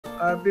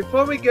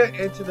Before we get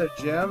into the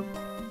gym...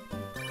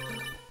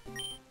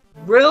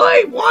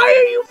 Really? Why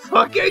are you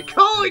fucking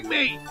calling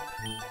me?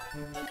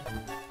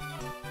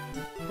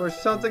 For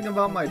something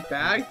about my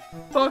bag?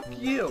 Fuck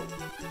you.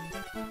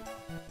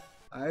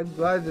 I'm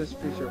glad this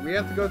feature. We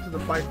have to go to the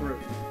bike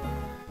route.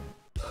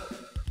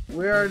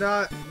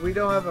 We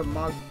don't have a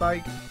mock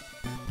bike.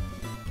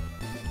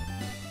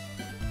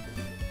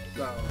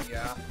 So,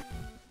 yeah.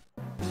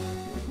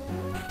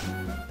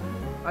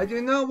 I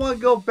do not want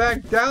to go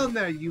back down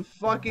there, you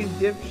fucking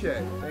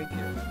dipshit. Thank you.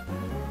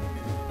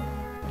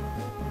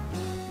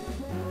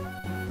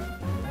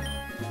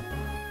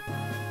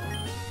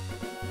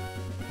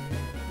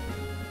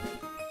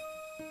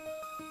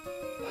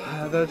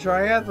 The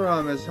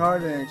triathlon is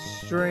hard and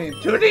extreme.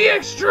 To the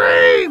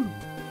extreme!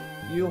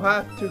 You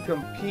have to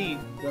compete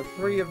the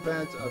 3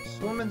 events of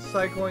swimming,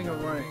 cycling,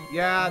 and running.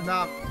 Yeah,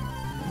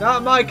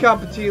 not my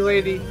cup of tea,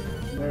 lady.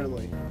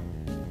 Literally.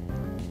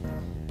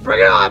 Bring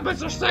it on,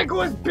 Mr.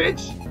 Cyclist,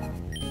 bitch!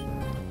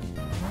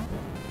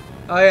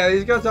 Oh yeah,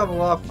 these guys have a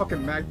lot of fucking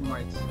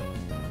Magnemites.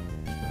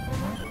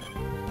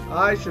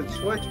 I should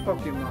switch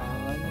Pokemon.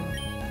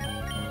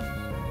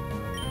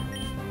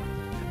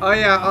 Oh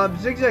yeah,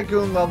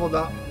 Zigzagoon leveled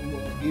up,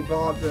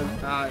 evolved in,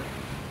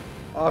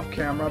 off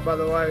camera, by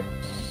the way.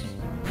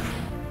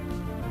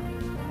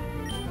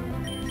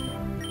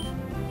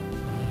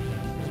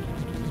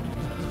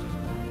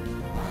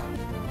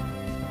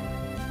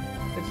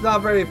 It's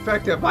not very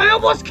effective. I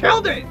almost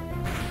killed it!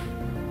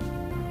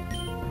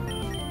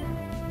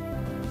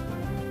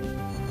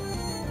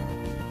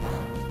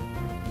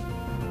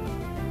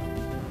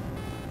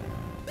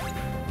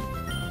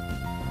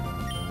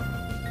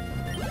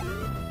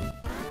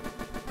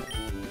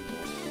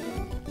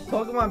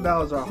 Pokemon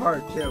battles are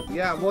hard too.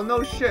 Yeah, well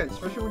no shit,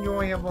 especially when you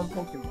only have one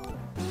Pokemon.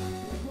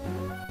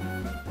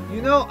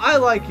 You know, I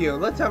like you.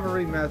 Let's have a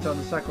rematch on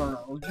the second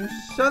round. You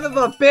son of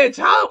a bitch!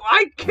 How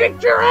I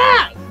kicked your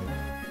ass!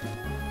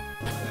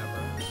 Whatever.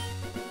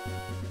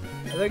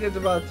 I think it's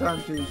about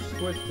time to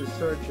switch to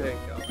Sir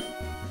Jacob.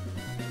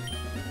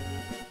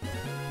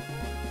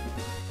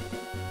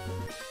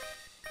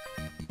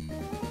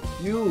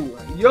 You,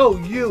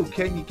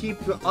 can you keep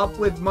up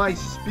with my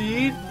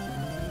speed?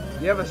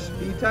 You have a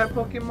speed type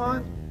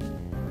Pokemon?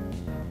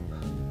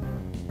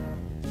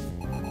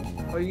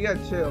 Oh, you got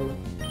 2.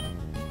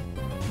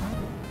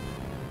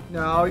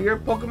 No, your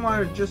Pokemon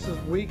are just as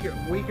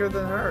weaker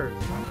than hers.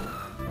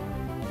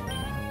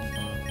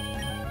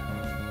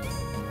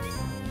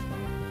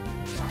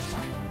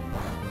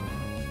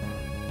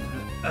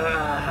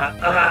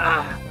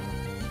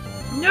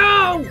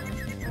 No!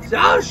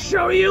 I'll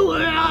show you!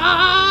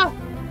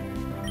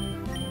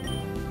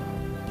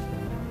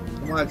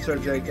 Come on, Sir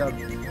Jacob.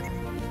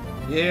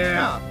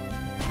 Yeah!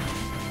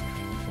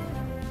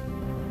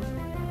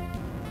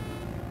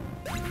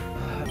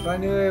 If I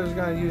knew I was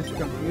gonna use the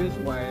confused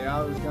way,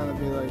 I was gonna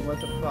be like, what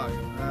the fuck?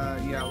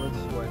 Yeah, let's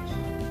switch.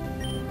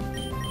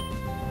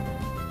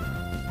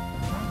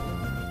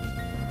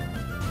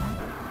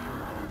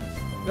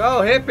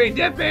 Go, Hippy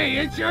Dippy!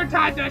 It's your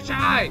time to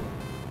shine!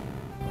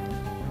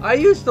 I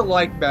used to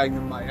like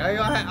Magnemite.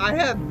 I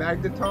had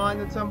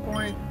Magneton at some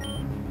point.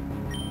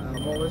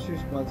 Well, let's use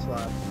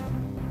Mudslap.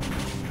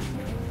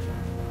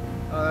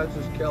 Oh, that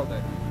just killed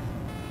it.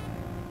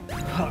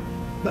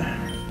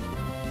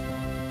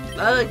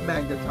 I like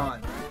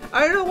Magneton.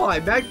 I don't know why.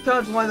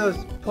 Magneton's one of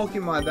those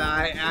Pokemon that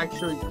I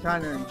actually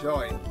kind of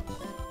enjoy.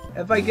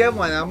 If I get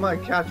one, I'm gonna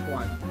catch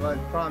one. But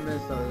the problem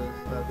is though,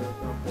 that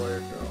there's no boy or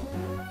girl.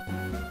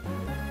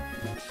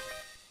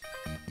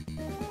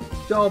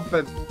 Don't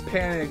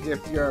panic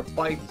if your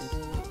bike's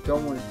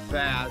going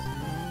fast.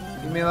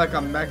 You mean like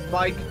a mech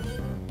bike?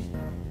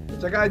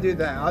 Which I gotta do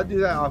that. I'll do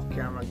that off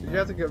camera. Cause you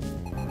have to get...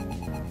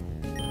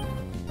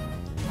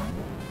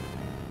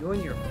 You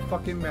and your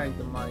fucking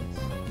Magnemites.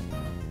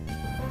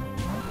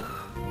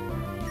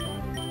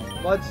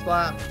 Mud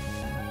slap.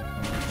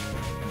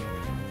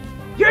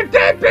 You're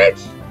dead,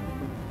 bitch!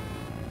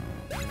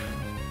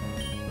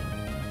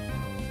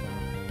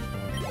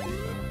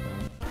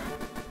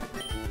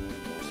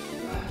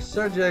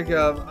 Sir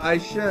Jacob, I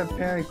shouldn't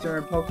panic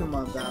during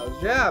Pokemon battles.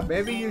 Yeah,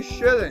 maybe you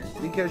shouldn't,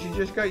 because you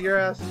just got your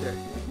ass kicked.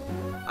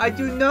 I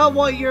do not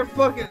want your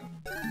fucking...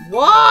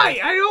 Why?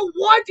 I don't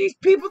want these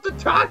people to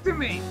talk to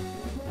me!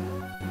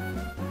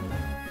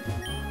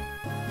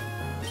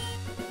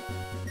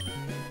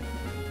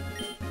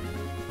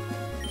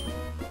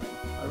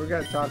 I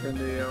forgot talking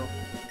to you.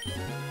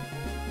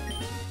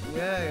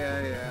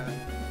 Yeah.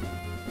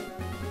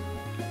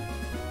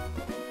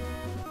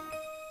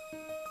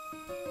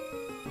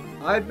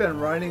 I've been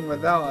running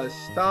without a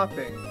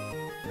stopping.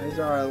 These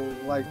are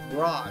like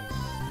rocks.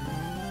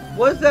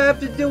 What does that have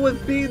to do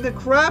with beating the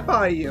crap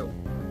out of you?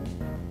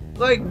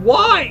 Like,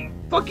 why?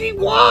 Fucking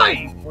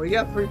why? Well, you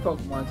have 3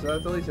 Pokemon, so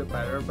that's at least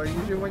better. But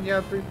usually when you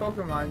have 3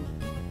 Pokemon,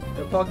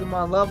 the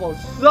Pokemon level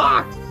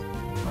sucks!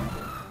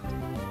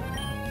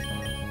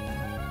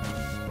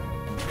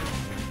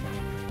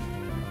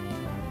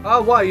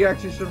 Oh, wow, you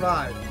actually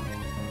survived.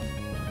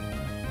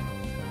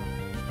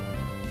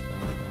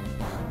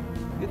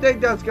 Get think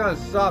that's gonna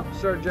stop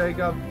Sir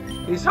Jacob?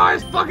 He's hard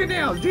as fucking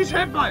nails. Just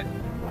headbutt.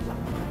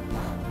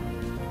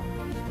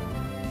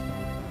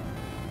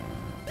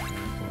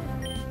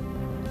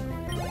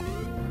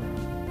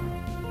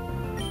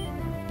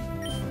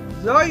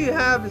 So all you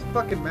have is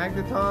fucking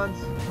magnetons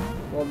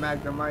or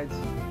magnemites.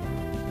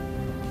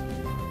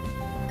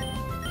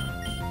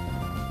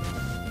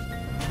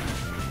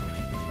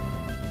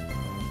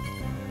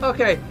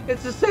 Okay,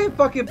 it's the same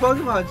fucking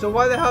Pokemon, so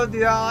why the hell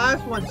did the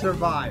last one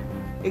survive?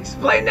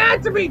 Explain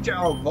that to me,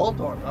 Oh,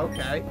 Voltorb,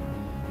 okay.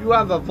 You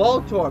have a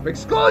Voltorb,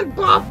 excluding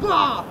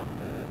Mothra!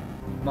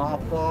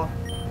 Mothra?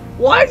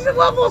 Why is it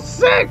level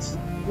 6?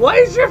 What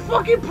is your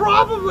fucking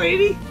problem,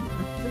 lady?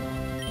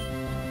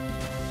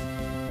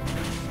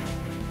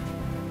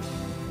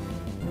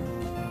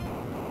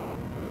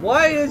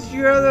 Why is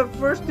your other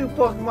first two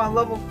Pokemon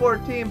level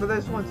 14, but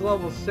this one's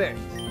level 6?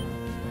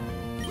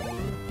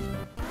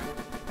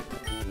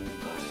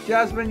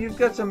 Jasmine, you've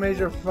got some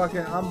major fucking...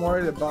 I'm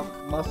worried about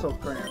muscle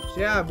cramps.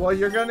 Yeah, well,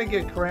 you're gonna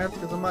get cramps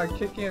because I'm gonna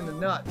kick you in the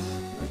nuts.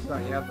 It's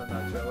not you have the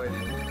nuts, right, lady?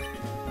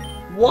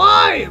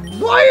 Why?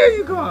 Why are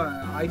you going?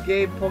 I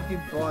gave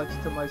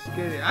Pokeblocks to my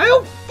Skitty. I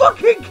don't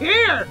fucking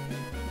care!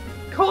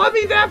 Call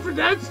me that for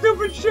that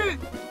stupid shit!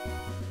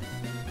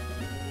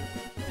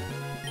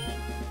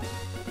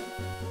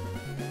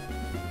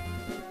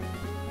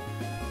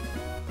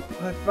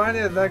 I find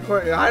it that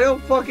quick. I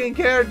don't fucking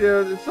care,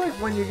 dude. It's like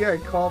when you get a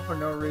call for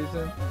no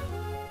reason.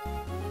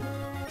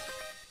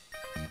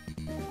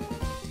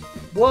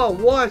 Well,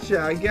 watch it.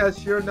 I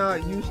guess you're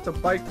not used to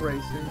bike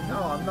racing.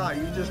 No, I'm not.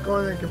 You're just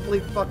going in a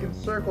complete fucking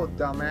circle,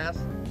 dumbass.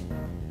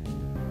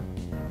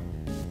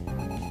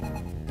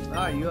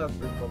 Ah, you have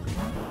 3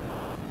 Pokemon.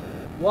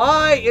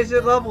 Why is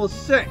it level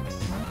 6?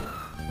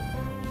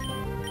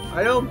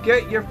 I don't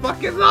get your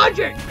fucking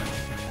logic!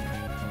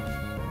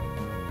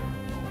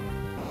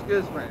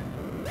 Excuse me.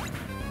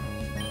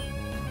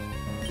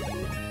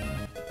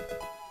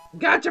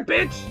 Gotcha,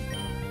 bitch!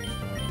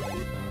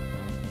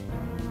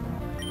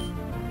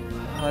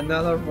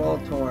 Another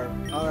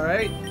Voltorb.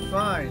 Alright,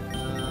 fine.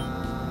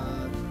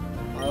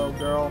 Oh,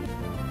 girl.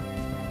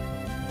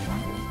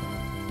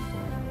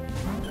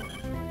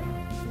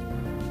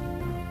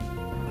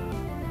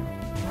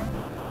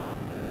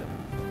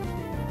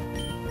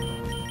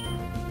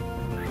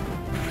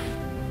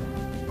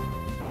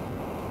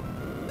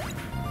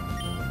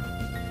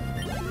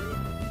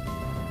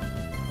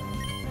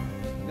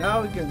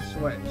 Now we can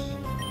switch.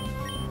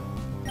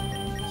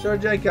 Sir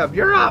Jacob,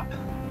 you're up!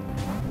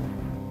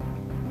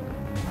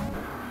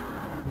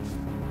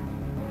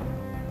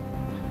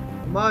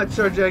 Come on,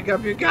 Sir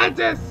Jacob, you got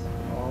this!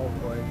 Oh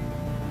boy.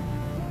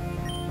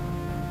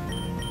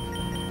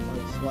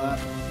 One slap.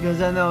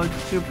 Because I know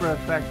it's super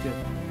effective.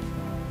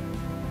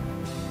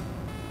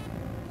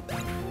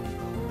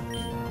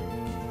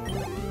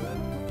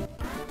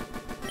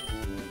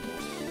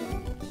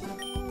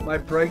 My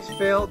brakes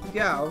failed?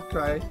 Yeah,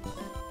 okay.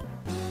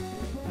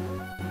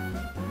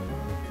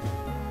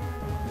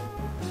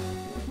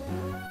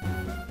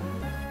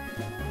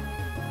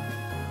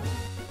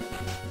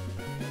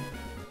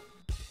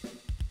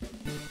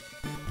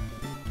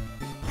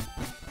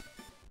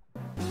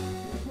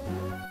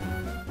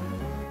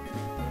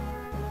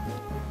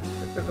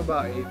 Took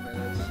about 8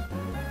 minutes.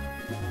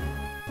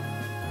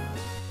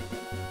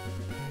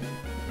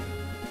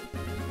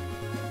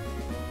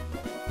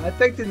 I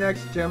think the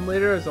next gym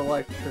leader is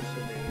electricity.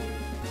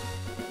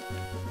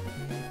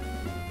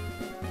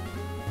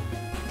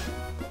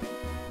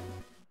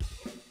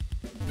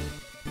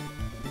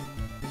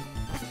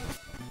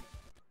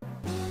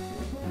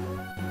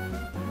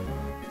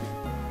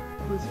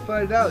 Let's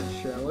find out,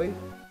 shall we?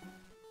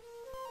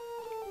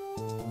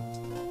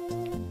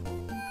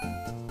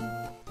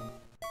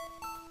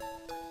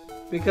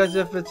 Because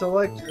if it's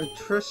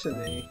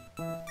electricity,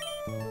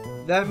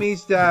 that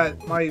means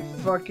that my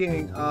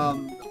fucking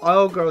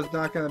oil girl is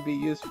not going to be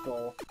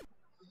useful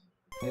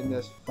in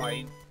this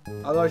fight.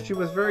 Although she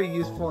was very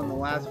useful in the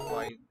last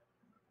fight.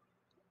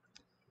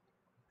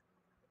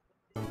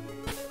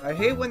 I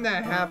hate when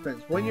that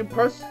happens. When you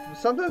press,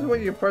 sometimes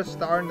when you press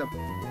start in the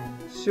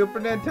Super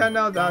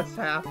Nintendo, that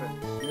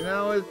happens. You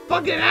know, it's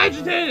fucking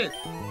agitated!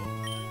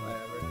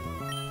 Whatever.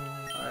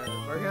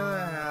 Alright, we're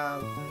gonna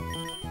have...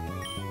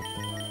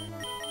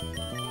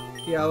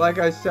 Yeah, like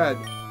I said,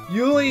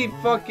 Yuli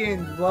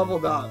fucking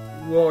leveled up,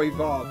 will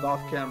evolve off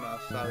camera,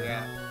 so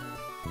yeah.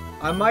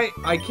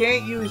 I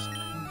can't use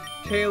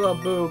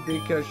Kayla Boo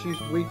because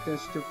she's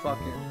weakness to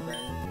fucking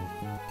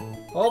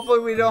thing. Hopefully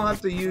we don't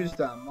have to use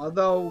them,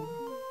 although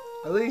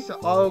at least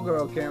Auto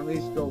Girl can at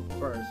least go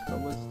first, so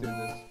let's do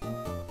this.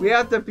 We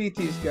have to beat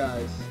these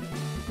guys.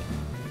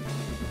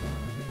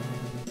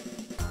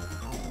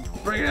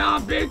 Bring it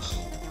on, bitch!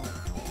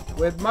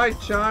 With my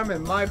charm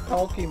and my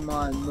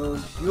Pokemon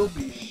moves, you'll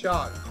be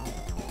shocked.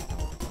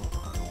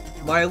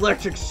 My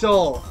electric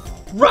soul.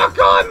 Rock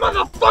on,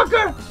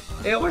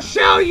 motherfucker! It will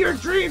show your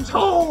dreams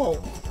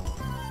whole!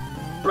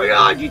 Bring it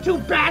on, you two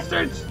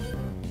bastards!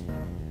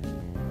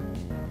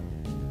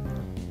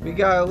 We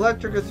got an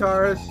electric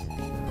guitarist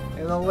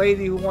and a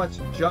lady who wants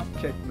to jump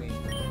kick me.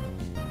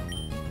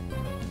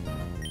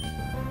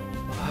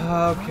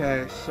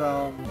 Okay,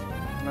 so...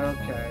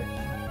 Okay.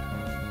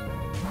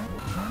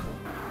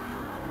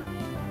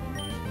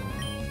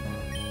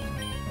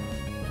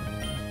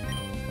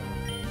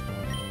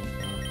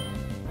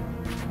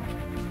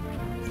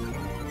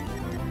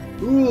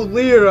 Ooh,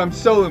 Lear, I'm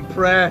so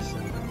impressed.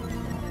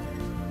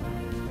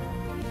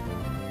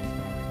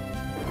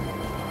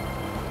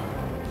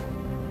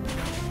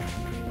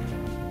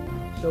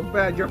 So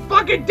bad, you're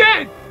fucking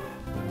dead!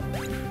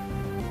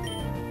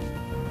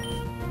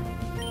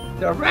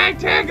 The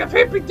ragtag of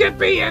Hippy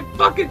Dippy and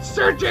fucking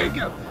Sir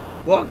Jacob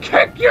will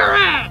kick your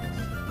ass!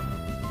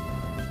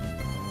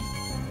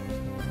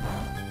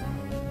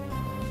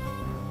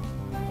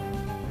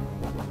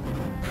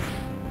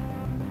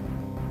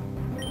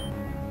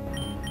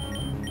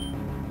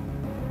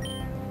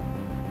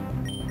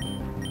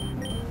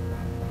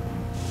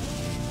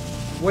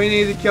 We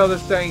need to kill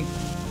this thing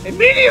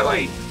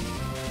immediately!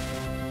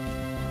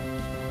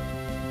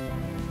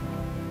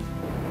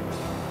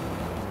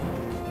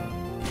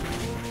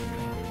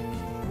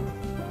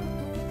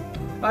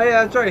 Oh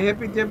yeah, that's right,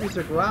 Hippy Dippy's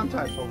a ground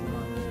type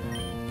Pokemon.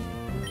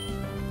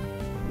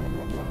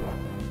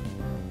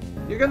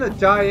 You're gonna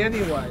die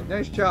anyway.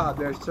 Nice job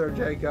there, Sir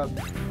Jacob.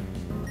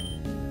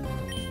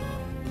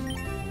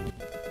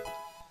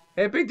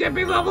 Hippy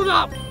Dippy leveled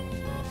up!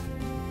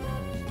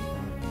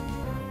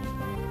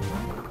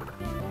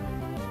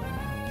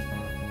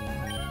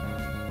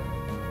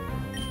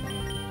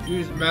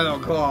 Use Metal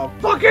Claw.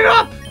 Fuck it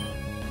up!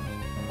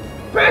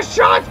 Best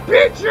shots,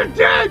 bitch, you're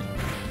dead!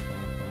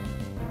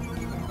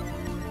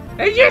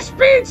 And your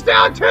speed's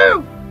down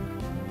too!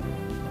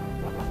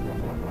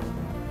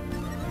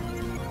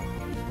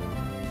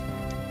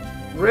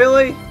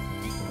 Really?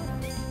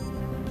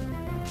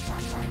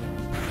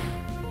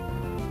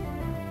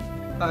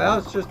 Oh, that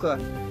was just a...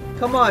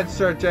 Come on,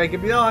 Sir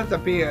Jacob, you don't have to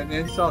be an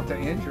insult to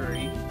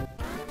injury.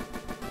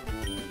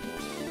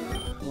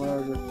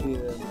 Well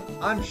defeated.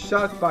 I'm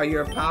shocked by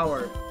your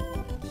power.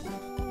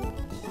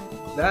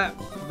 That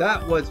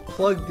was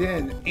plugged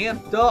in,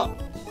 amped up.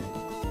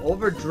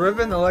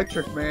 Overdriven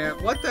electric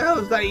man. What the hell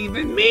does that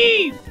even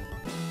mean?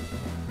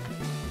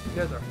 You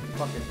guys are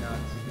fucking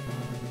nuts.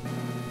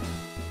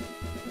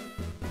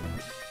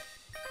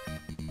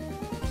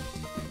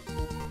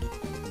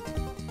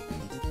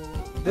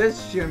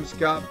 This gym's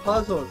got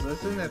puzzles.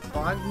 Isn't it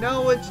fun?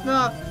 No, it's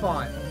not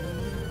fun.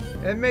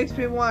 It makes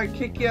me want to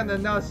kick you in the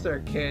nuts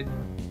there, kid.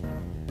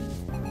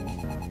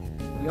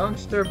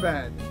 Youngster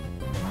Ben.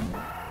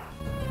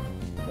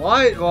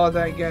 What? Well,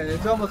 then again,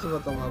 it's almost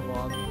about the level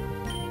up.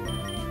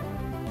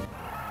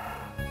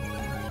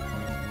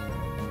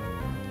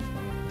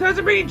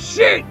 Doesn't mean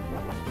shit!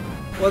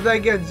 Well, then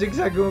again,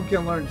 Zigzagoon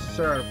can learn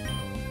Surf.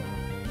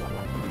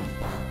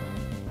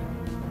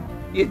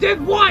 You did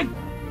one!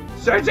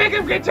 Sir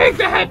Jacob can take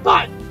the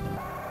headbutt!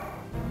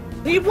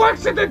 He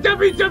works at the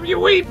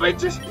WWE, but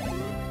just... I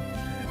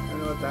don't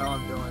know what the hell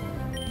I'm doing.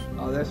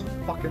 Oh, this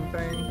fucking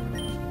thing.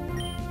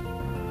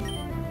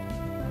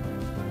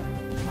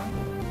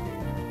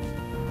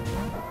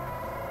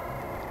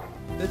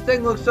 This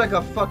thing looks like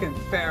a fucking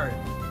ferret.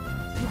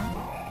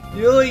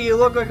 You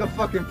look like a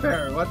fucking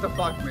ferret. What the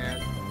fuck, man?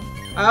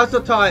 I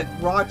also taught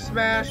Rock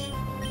Smash.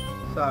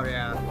 So,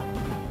 yeah.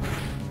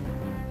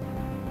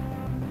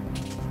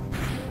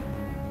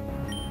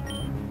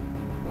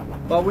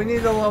 But we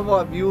need to level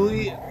up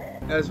Yuli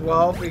as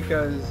well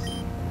because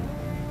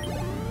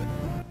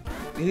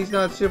he's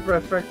not super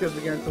effective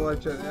against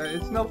electric.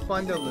 It's no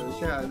fun to lose.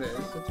 Yeah, it is.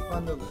 It's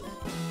fun to lose.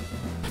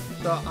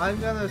 So, I'm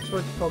gonna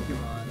switch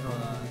Pokemon.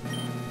 Hold on.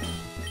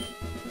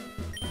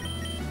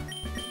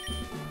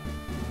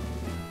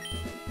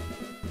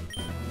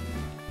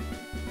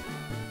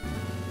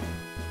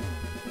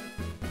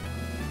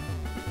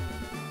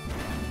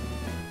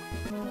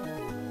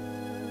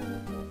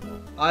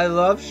 I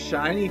love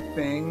shiny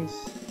things.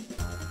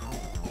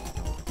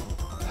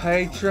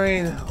 I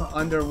train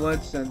under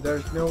Winston.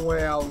 There's no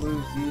way I'll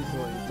lose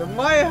easily. Then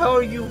why the hell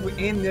are you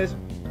in this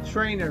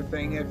trainer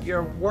thing if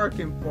you're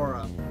working for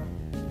him?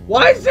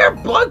 Why is there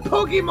bug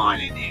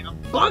Pokemon in here? A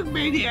bug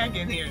maniac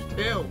in here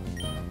too.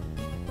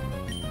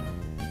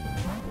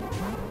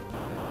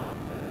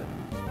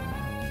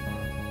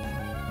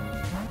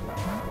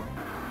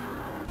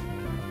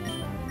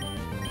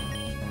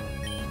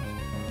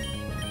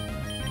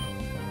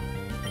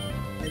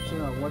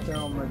 What the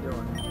hell am I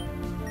doing?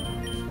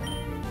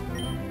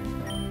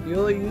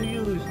 You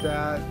use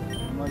that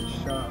much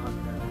shot on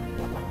there.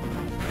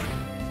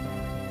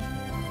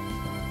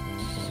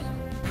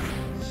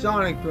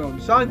 Sonic Boom.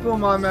 Sonic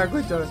Boom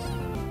automatically does.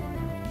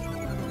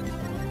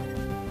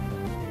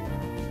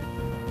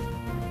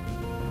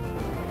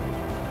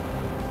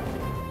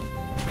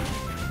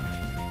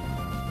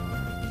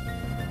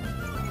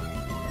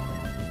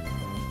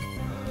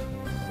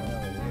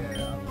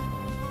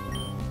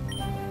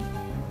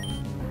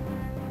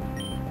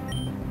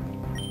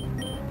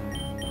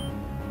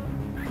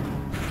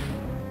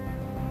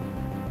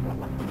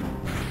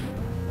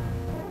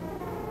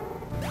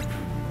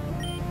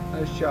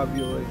 Nice job,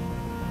 Yuli.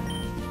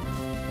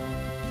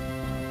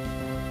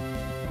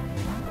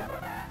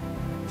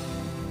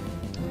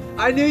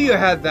 I knew you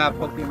had that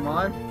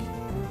Pokemon.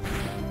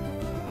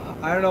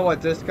 I don't know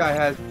what this guy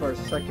has for a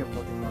second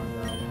Pokemon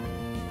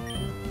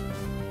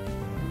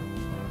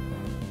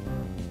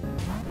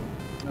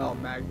though. Oh,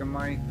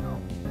 Magnemite? Oh,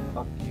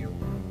 fuck you.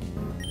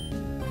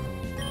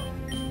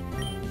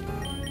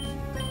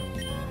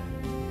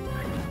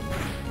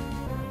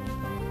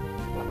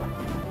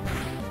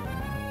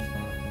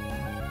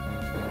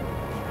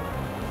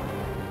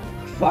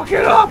 Fuck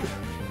it up!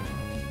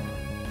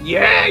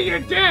 Yeah, you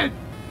did!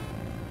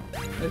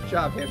 Good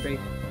job, hippie.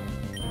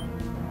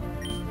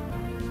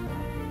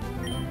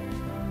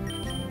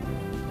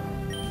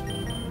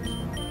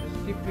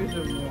 Just keep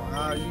using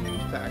more. You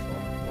use tackle.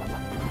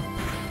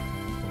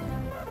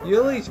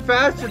 Yuli's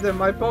faster than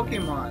my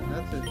Pokemon.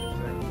 That's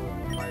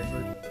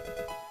interesting.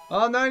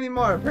 Oh, not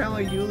anymore.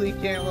 Apparently, Yuli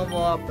can't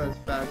level up as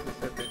fast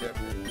as Hippie Dippy.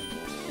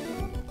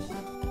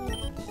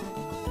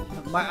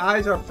 My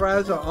eyes are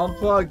frazzled,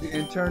 unplugged,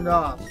 and turned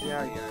off.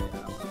 Yeah.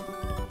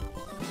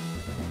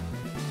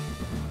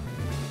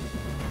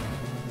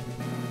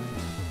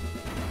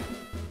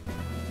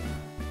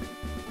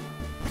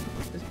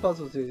 This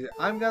puzzle's easy.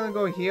 I'm gonna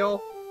go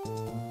heal.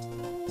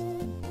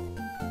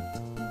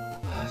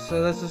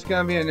 So this is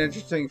gonna be an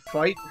interesting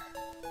fight.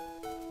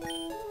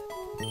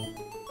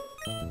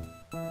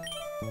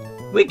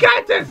 We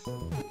got this!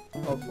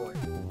 Hopefully.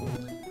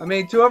 I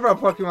mean, two of our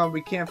Pokemon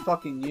we can't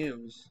fucking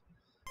use.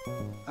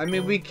 I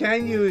mean, we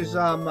can use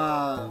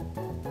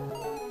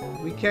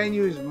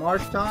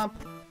Marshtomp,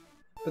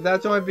 but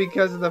that's only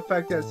because of the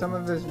fact that some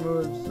of his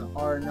moves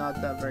are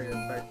not that very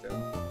effective.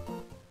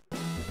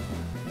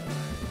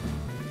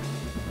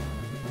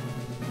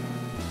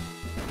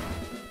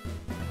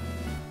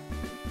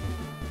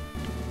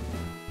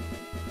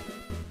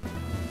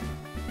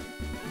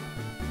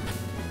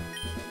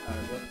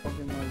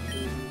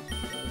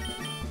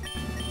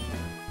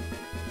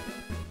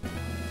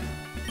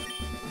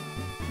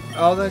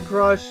 Elden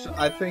Crush,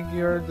 I think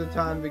you're the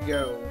time to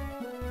go.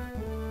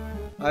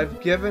 I've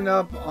given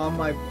up on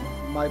my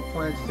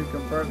plans to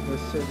convert the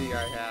city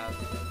I have.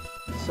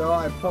 So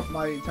I put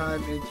my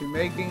time into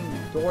making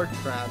door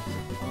traps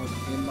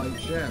in my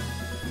gym.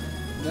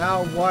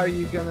 Now what are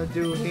you gonna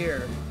do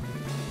here?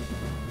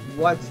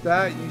 What's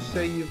that? You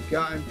say you've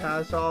gotten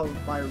past all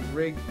of my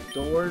rigged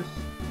doors?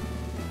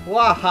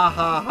 Wah ha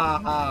ha ha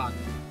ha!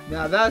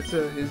 Now that's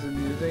is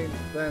amusing.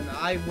 Then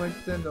I,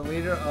 Winston, the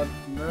leader of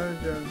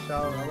Merger,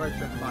 shall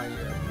electrify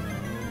you.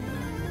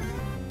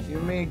 You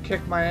mean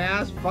kick my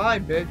ass?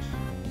 Fine, bitch.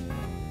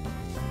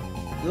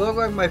 You look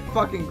like my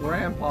fucking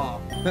grandpa.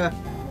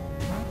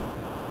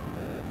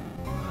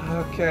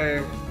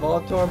 Okay,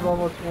 Voltorb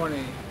level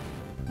 20.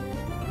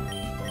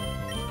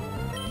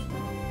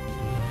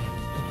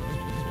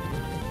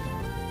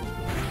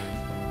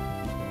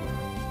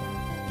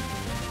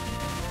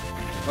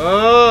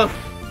 Ugh!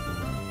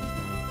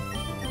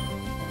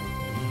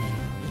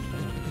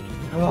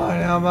 Come on,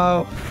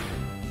 Elmo.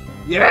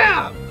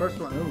 Yeah! First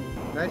one. Ooh,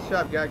 nice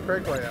job. Got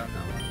Kirkway out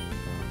now.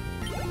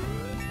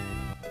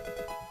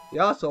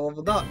 You also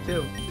leveled up,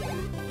 too.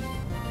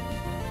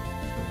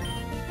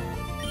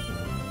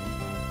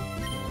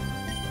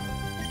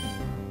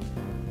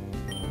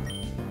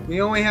 We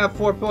only have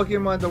 4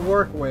 Pokemon to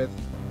work with.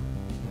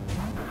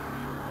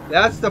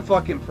 That's the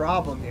fucking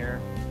problem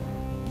here.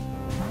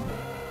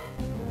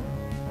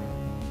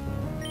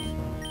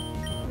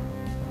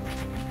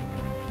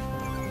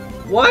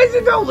 Why is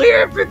it no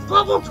leader if it's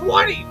level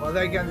 20? Well,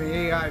 then again, the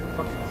AI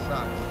fucking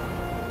sucks.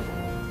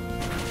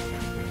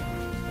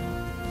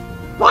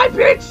 Bye,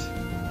 bitch!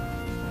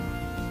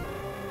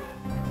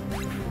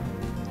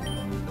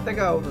 I think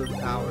I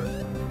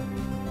overpowered.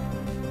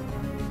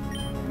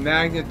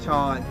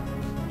 Magneton.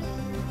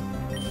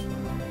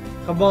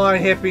 Come on,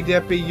 Hippy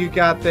Dippy, you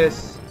got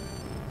this.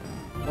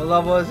 What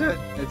level is it?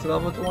 It's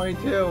level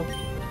 22.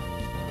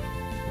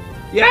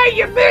 Yeah,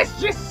 you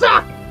missed! You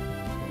suck!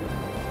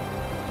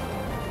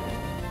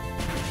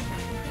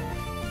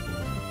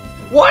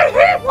 One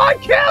hit, one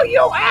kill,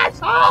 you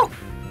asshole!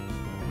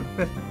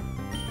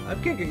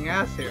 I'm kicking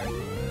ass here.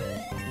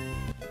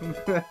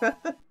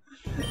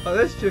 Oh,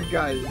 this chick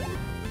guy.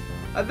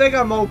 I think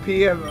I'm OP,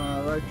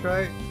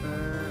 right?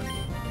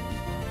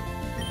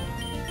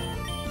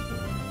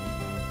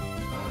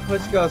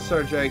 Let's go,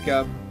 Sir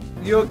Jacob.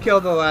 You'll kill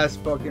the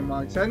last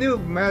Pokemon. I knew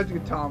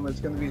Magikarp was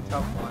gonna be a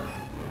tough one.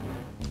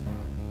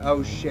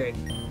 Oh shit.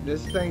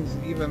 This thing's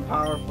even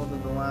powerful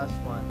than the last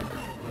one.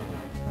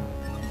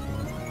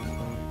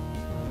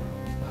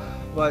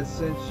 But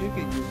since you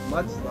can use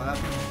Mud Slap,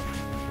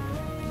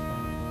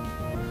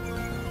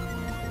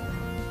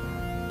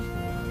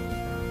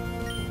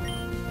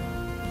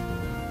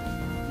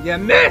 you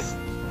missed!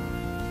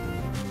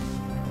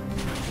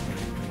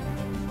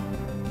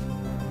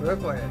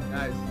 Rippley,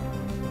 nice.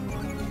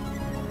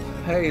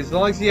 Hey, as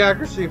long as the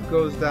accuracy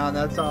goes down,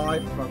 that's all I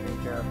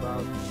fucking care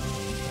about.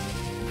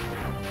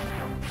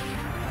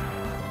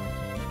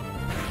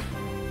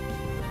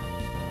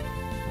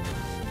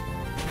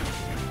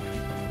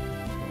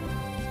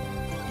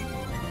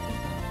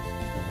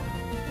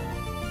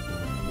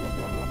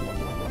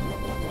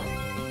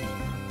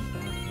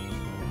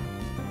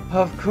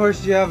 Of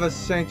course you have a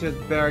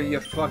sancted bear, you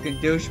fucking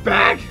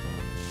douchebag!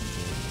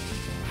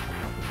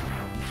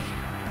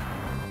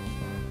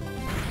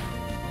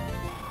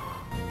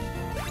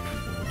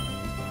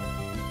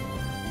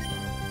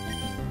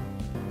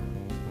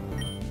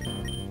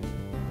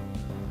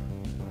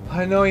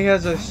 I know he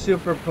has a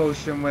super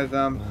potion with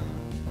him.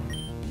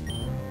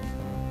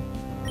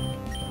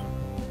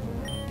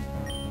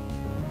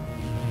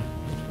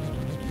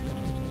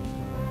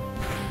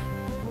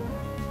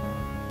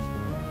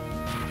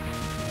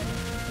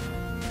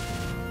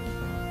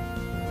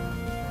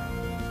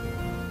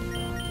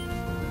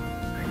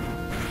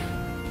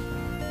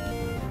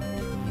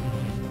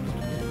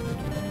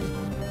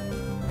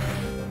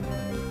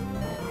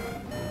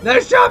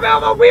 Nice job,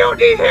 Elmo! We don't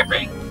need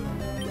Hippie!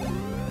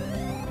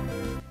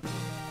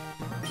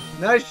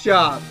 Nice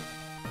job.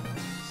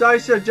 Sorry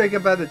Sir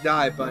Jacob had to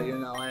die, but you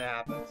know, it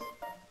happens.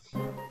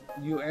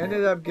 You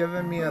ended up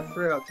giving me a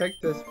thrill. Take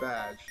this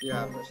badge.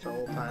 Yeah,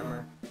 Mr.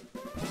 Oldtimer.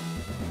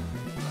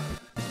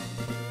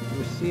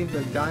 Received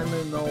a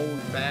diamond mold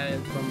badge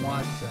from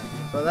Watson.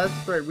 So that's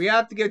great. We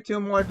have to get 2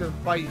 more to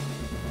fight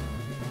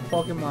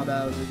Pokemon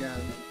battles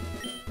again.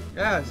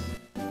 Yes.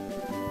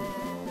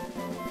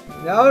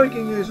 Now we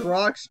can use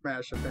Rock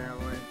Smash,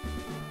 apparently.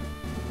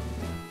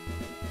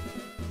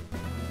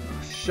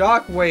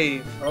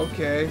 Shockwave.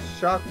 Okay,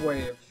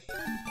 Shockwave.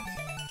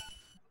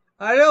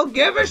 I don't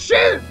give a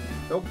shit!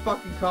 Don't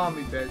fucking call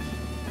me, bitch.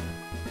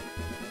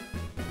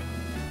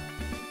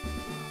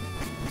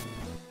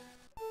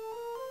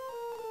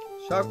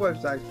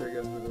 Shockwave's actually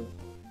a good move.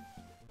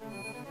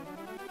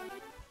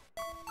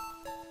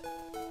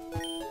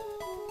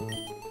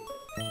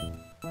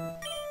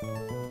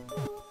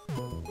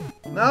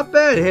 Not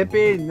bad,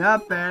 Hippie.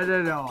 Not bad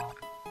at all.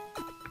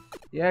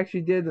 You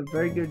actually did a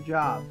very good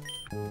job.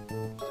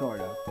 Sort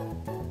of.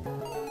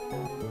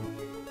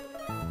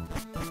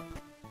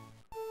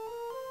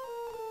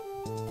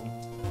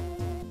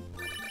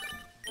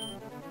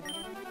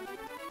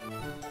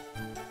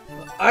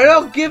 I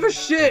don't give a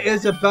shit,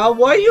 Isabel.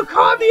 Why you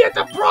call me at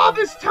the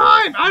promised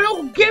time? I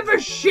don't give a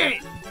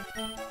shit.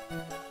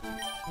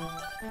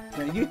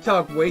 Man, you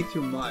talk way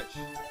too much.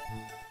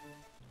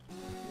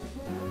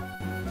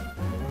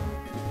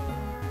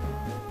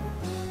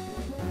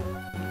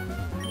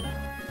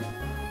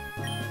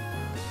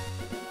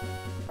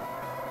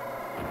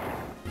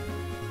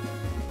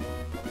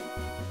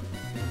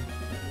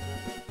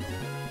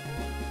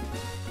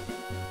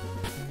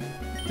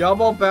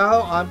 Double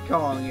battle, I'm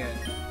calling it.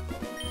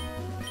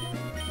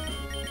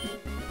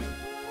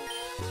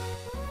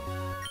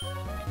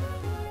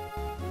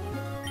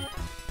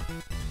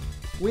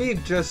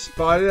 We've just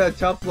spotted a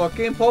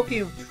tough-looking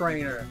Pokemon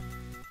trainer.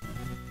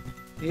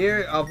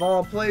 Here, of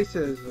all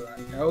places.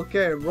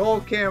 Okay, roll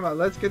camera.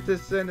 Let's get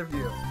this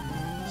interview.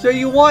 So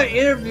you want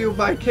interview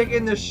by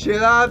kicking the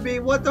shit out of me?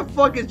 What the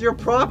fuck is your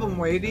problem,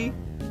 lady?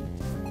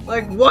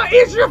 Like, what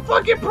is your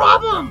fucking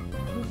problem?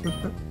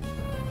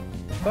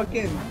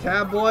 Fucking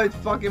tabloids,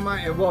 fucking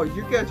my. Well,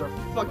 you guys are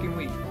fucking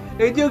weak.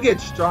 They do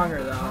get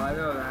stronger though, I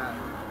know that.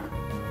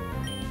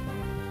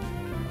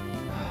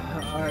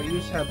 Alright,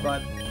 use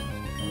headbutt.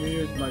 You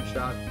use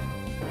mudshot.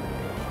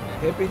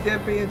 Hippy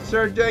Dippy and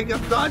Sir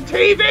Jacob's on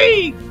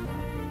TV!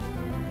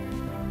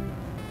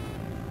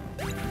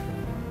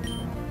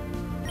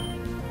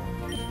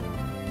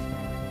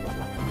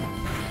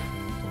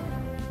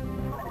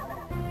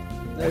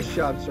 Nice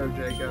job, Sir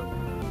Jacob.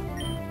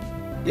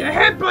 You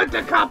headbutt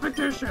the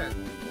competition!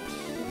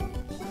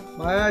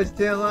 My eyes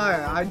didn't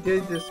lie. I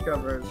did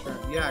discover a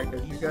trend. Yeah,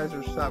 because you guys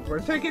are stopped. We're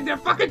taking their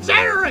fucking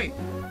salary!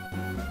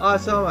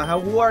 Awesome.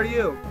 Who are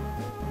you?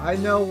 I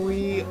know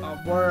we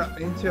were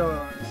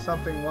into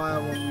something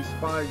wild when we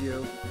spotted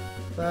you.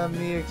 Let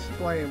me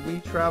explain. We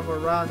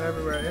travel around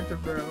everywhere,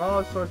 interviewing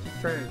all sorts of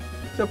trainers.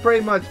 So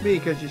pretty much me,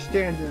 because you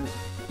stand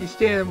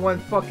in one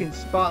fucking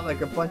spot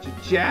like a bunch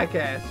of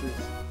jackasses.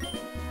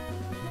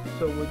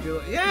 So would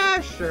you?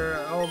 Yeah, sure.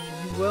 Oh,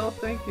 you will.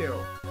 Thank you.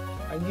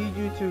 I need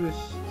you to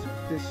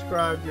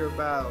describe your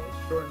battles.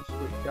 Short and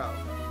sweet. Go.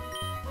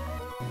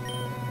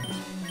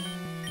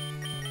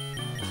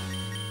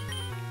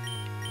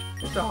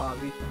 It's a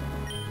hobby.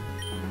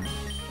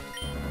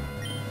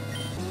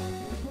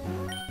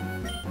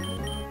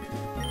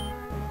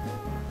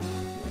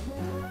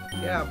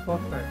 Yeah,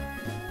 perfect.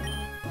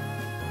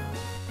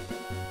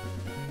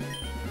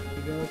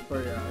 You can look for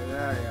you.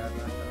 Yeah.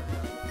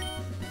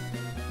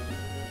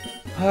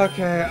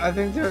 Okay, I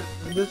think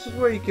this is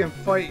where you can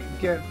fight,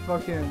 get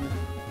fucking.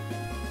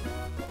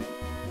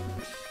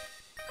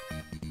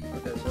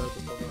 Okay, so that's a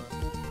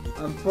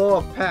Pokemon. I'm full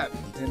of pep,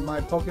 and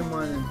my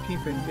Pokemon is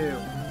peeping too.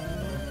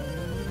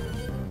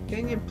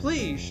 Can you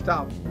please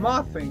stop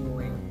mothing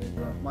me,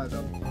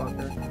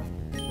 motherfucker?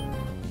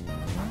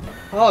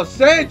 Oh,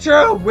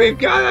 Sandshrew! We've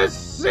got a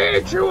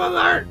Sandshrew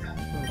alert!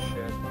 Oh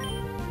shit.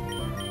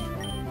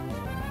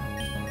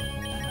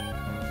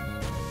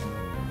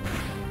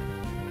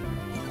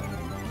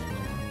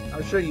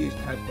 I should have used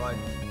headbutt.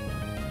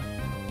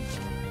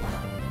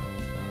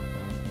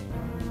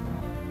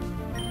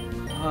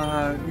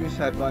 Use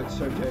headbutt,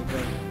 so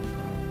Jacob.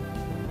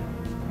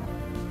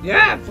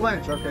 Yeah,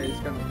 flinch. Okay, he's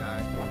gonna die.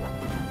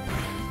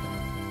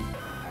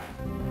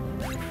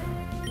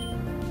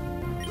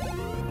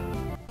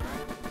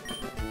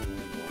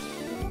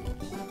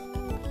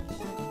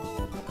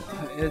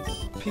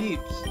 It's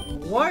Peeps.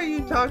 What are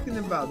you talking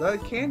about?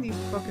 That candy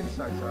fucking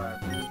sucks.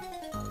 Alright.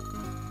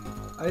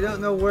 I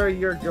don't know where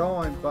you're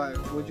going, but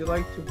would you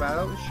like to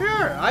battle?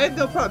 Sure, I have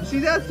no problem. See,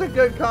 that's a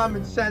good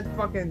common sense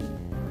fucking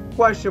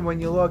question when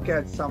you look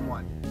at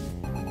someone.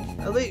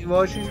 At least,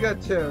 well, she's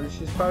got two.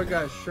 She's probably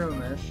got a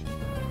shroomish.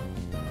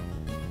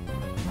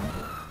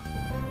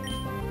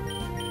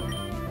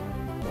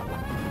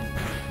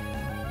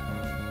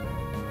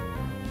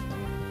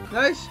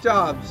 Nice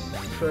job,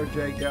 Sir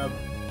Jacob.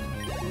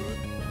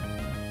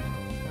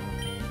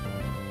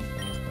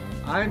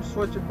 I'm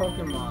switching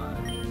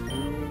Pokemon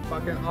to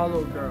fucking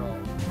Auto Girl.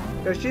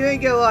 Because she didn't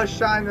get a lot of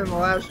shine in the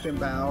last gym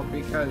battle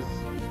because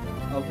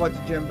of what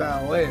the gym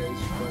battle is,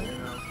 but you know.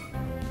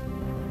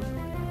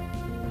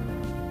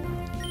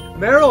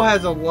 Meryl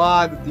has a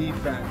lot of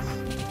defense.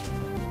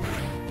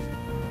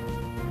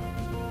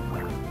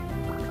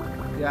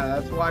 Yeah,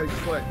 that's why I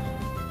switched.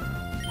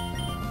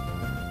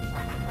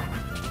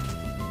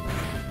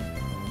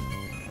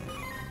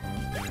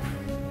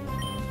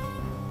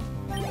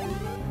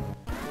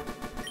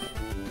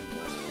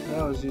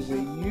 No, Zuzu,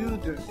 you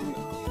do.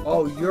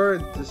 Oh, you're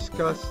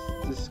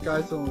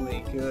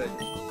disgustingly good.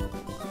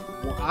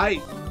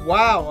 Well,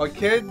 wow, a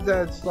kid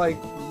that's like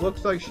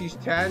looks like she's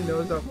 10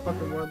 knows a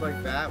fucking word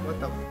like that. What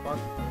the fuck?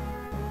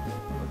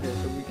 Okay,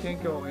 so we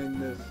can't go in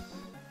this.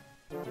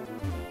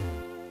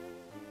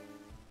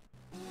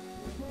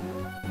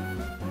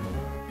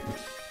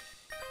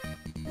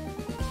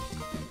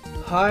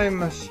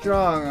 I'm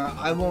strong.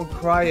 I won't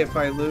cry if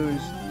I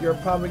lose. You're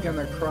probably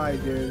gonna cry,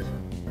 dude.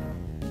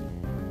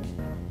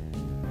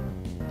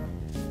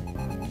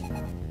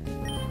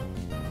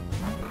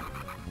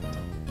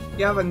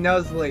 You have a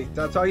nose leak.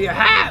 That's all you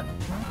have.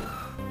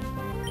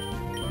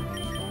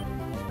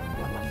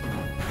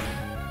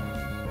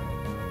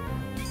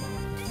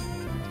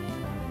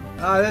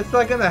 That's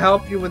not gonna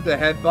help you with the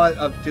headbutt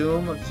of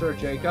doom of Sir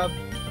Jacob.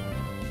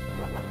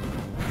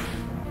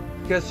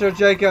 Because Sir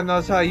Jacob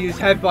knows how to use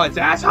headbutts,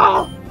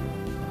 asshole!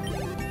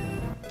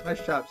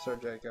 Nice job, Sir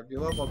Jacob.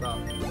 You leveled up.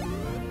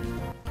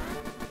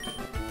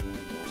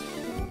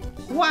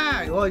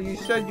 Why? Well, you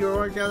said you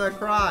weren't gonna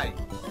cry.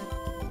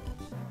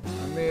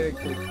 I made a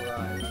kid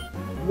cry.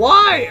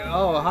 Why?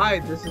 Oh, hi,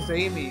 this is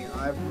Amy.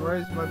 I've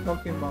raised my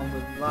Pokemon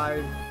with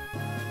live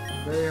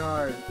very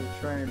hard to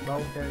train.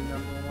 Okay,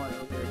 number 1.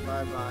 Okay,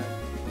 bye-bye.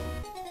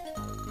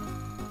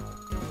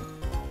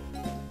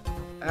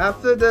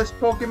 After this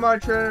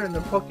Pokemon trainer and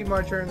the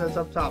Pokemon trainer that's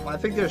up top, I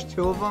think there's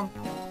 2 of them.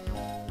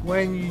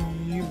 When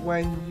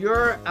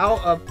you're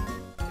out of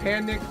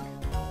panic,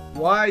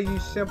 why you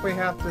simply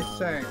have to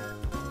sing.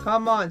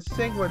 Come on,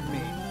 sing with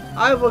me.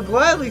 I will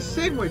gladly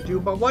sing with you,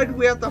 but why do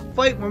we have to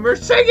fight when we're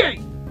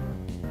singing?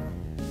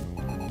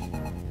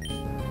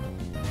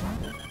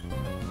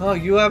 Oh,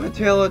 you have a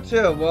tailor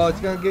too. Well, it's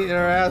gonna get your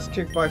ass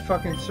kicked by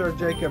fucking Sir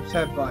Jacob's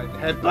headbutt.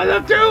 Headbutt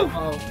of doom!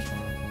 Oh.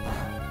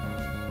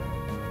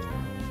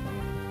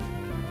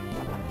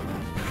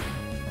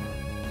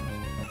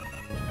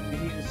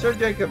 Sir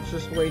Jacob's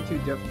just way too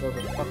difficult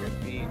to fucking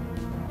beat.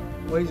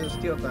 Ways to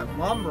steal that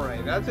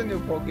Mumray. That's a new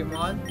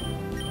Pokemon.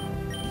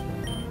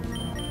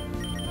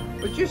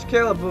 But use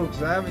Calabu,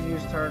 because I haven't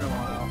used her in a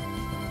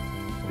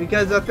while.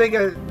 Because I think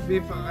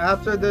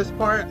after this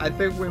part, I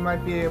think we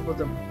might be able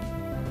to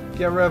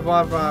get rid of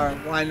our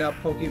lineup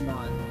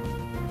Pokemon.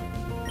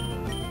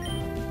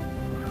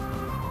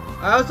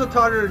 I also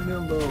taught her a new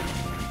move.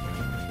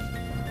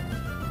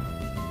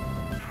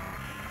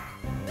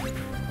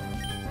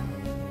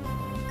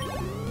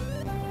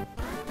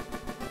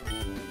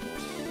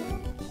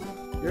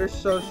 You're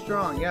so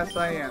strong. Yes,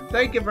 I am.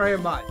 Thank you very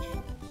much.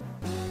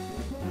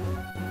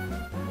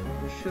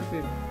 We should be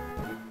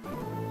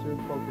 2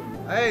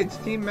 Pokemon. Hey, it's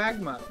Team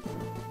Magma.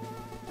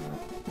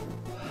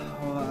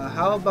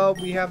 How about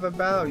we have a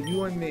battle,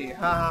 you and me? Ha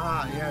ha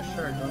ha. Yeah,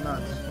 sure. Go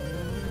nuts.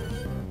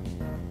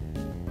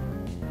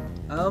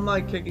 I don't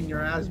mind kicking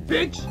your ass,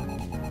 bitch.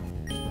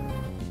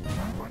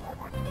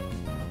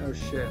 Oh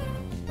shit.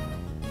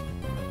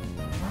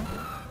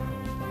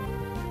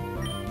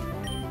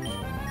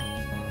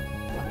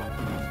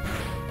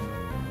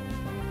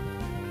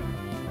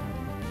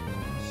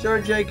 Sir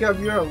Jacob,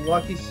 you're a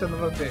lucky son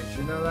of a bitch,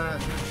 you know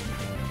that?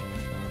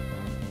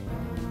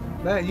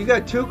 Man, you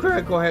got 2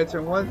 critical hits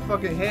and 1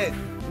 fucking hit.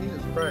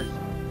 Jesus Christ.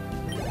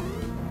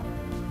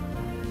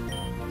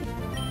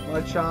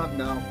 Mudchomp,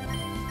 no.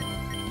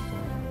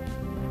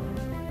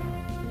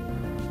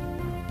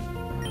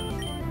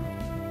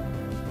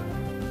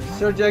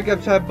 Sir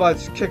Jacob's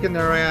headbutt's kicking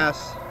their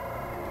ass.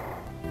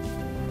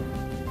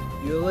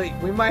 Yuli,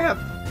 we might have...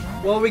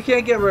 Well, we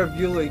can't get rid of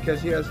Yuli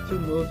because he has 2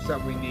 moves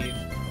that we need.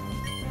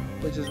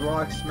 Which is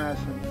Rock Smash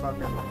and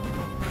fucking...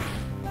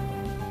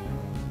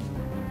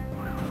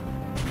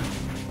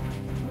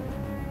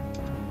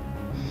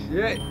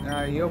 Shit!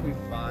 Nah, he'll be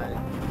fine.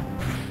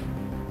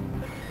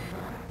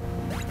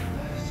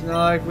 It's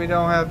not like we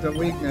don't have the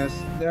weakness.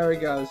 There we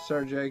go,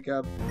 Sir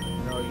Jacob.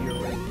 No, you're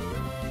weak.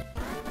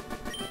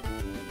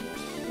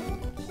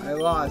 I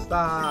lost.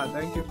 Ah,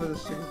 thank you for the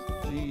 6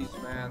 G's,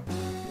 man.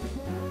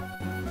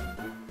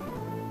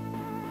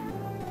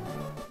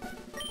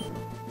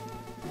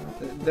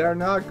 They're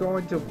not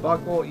going to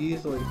buckle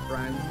easily,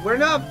 friend. We're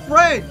not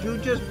friends! You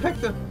just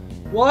picked a...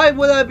 Why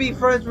would I be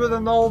friends with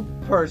an old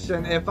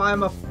person if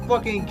I'm a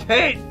fucking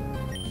kid?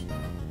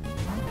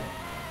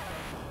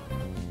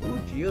 Ooh,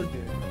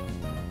 Geodude.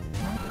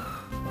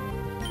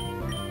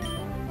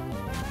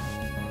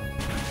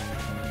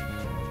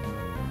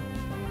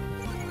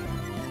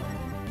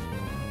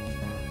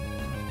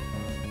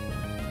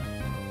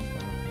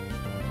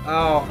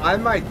 Oh, I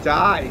might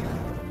die.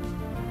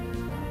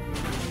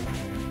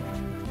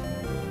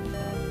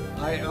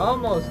 I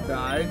almost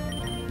died.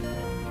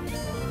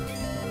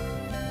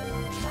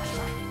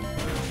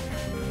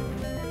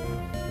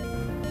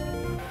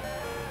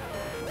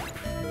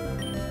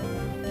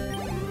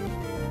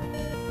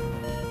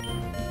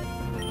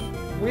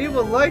 We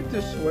would like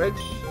to switch.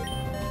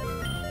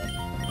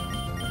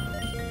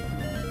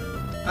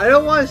 I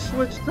don't want to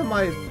switch to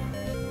my...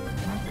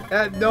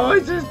 That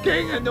noise is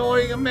getting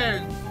annoying a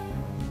man.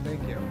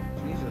 Thank you.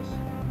 Jesus.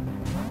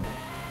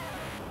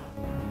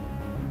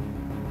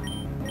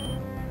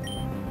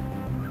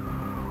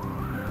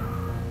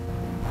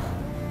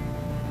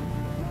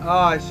 Oh,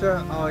 I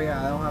should... Oh,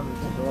 yeah, I don't have a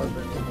absorb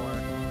anymore.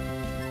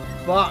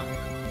 Fuck.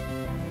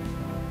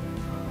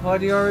 Well,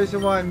 the only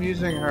reason why I'm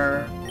using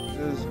her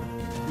is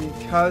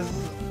because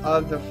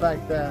of the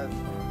fact that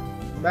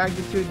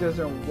Magnitude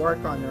doesn't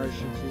work on her.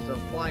 She's a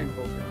flying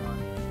Pokemon.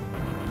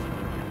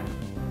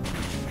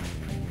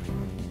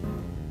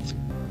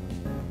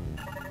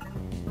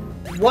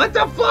 What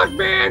the fuck,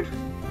 man?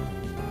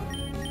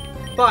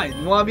 Fine,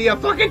 you wanna be a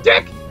fucking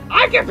dick?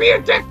 I can be a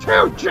dick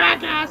too,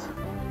 jackass!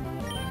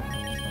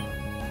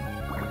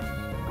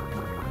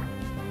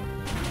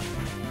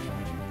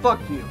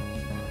 Fuck you.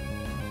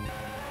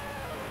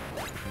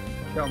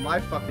 Kill my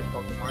fucking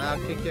Pokemon, I'll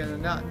kick you in the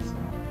nuts.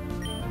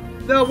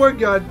 No, we're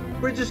good.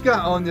 We're just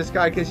gonna own this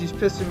guy because he's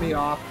pissing me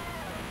off.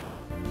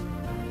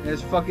 And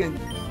his fucking...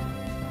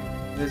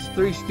 There's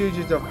 3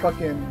 stooges of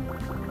fucking...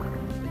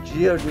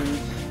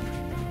 Geodudes.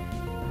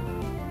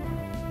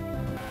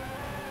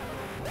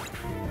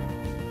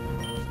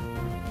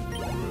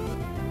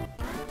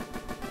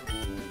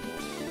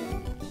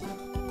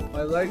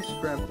 My legs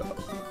cramped up.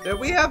 Did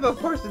we have a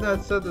person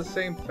that said the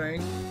same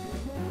thing?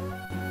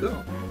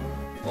 No.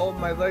 Oh,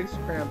 my legs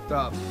cramped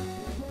up.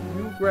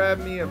 You grab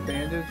me a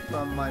bandage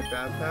from my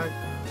backpack?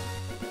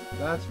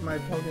 That's my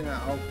Pokemon.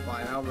 Oh,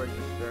 fine, I'll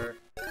register.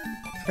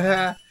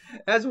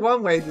 That's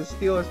one way to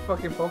steal his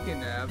fucking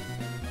Pokénav.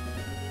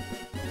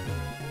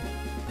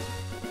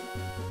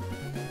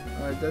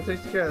 Alright, that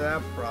takes care of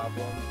that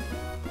problem.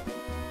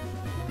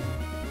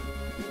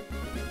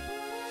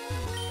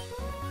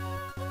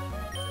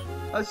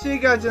 I'll see you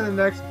guys in the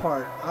next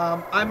part.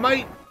 I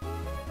might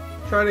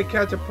try to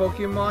catch a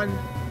Pokemon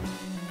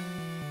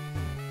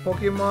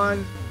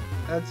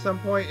at some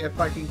point if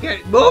I can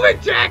get it. Move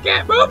it,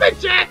 jackass! Move it,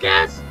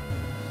 jackass!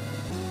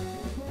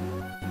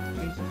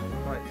 Jesus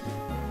Christ.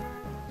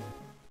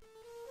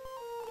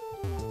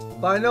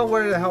 But I know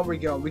where the hell we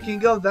go. We can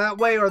go that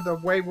way or the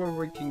way where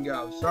we can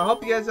go. So I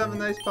hope you guys have a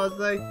nice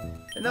positive day.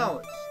 And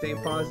no, stay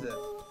positive.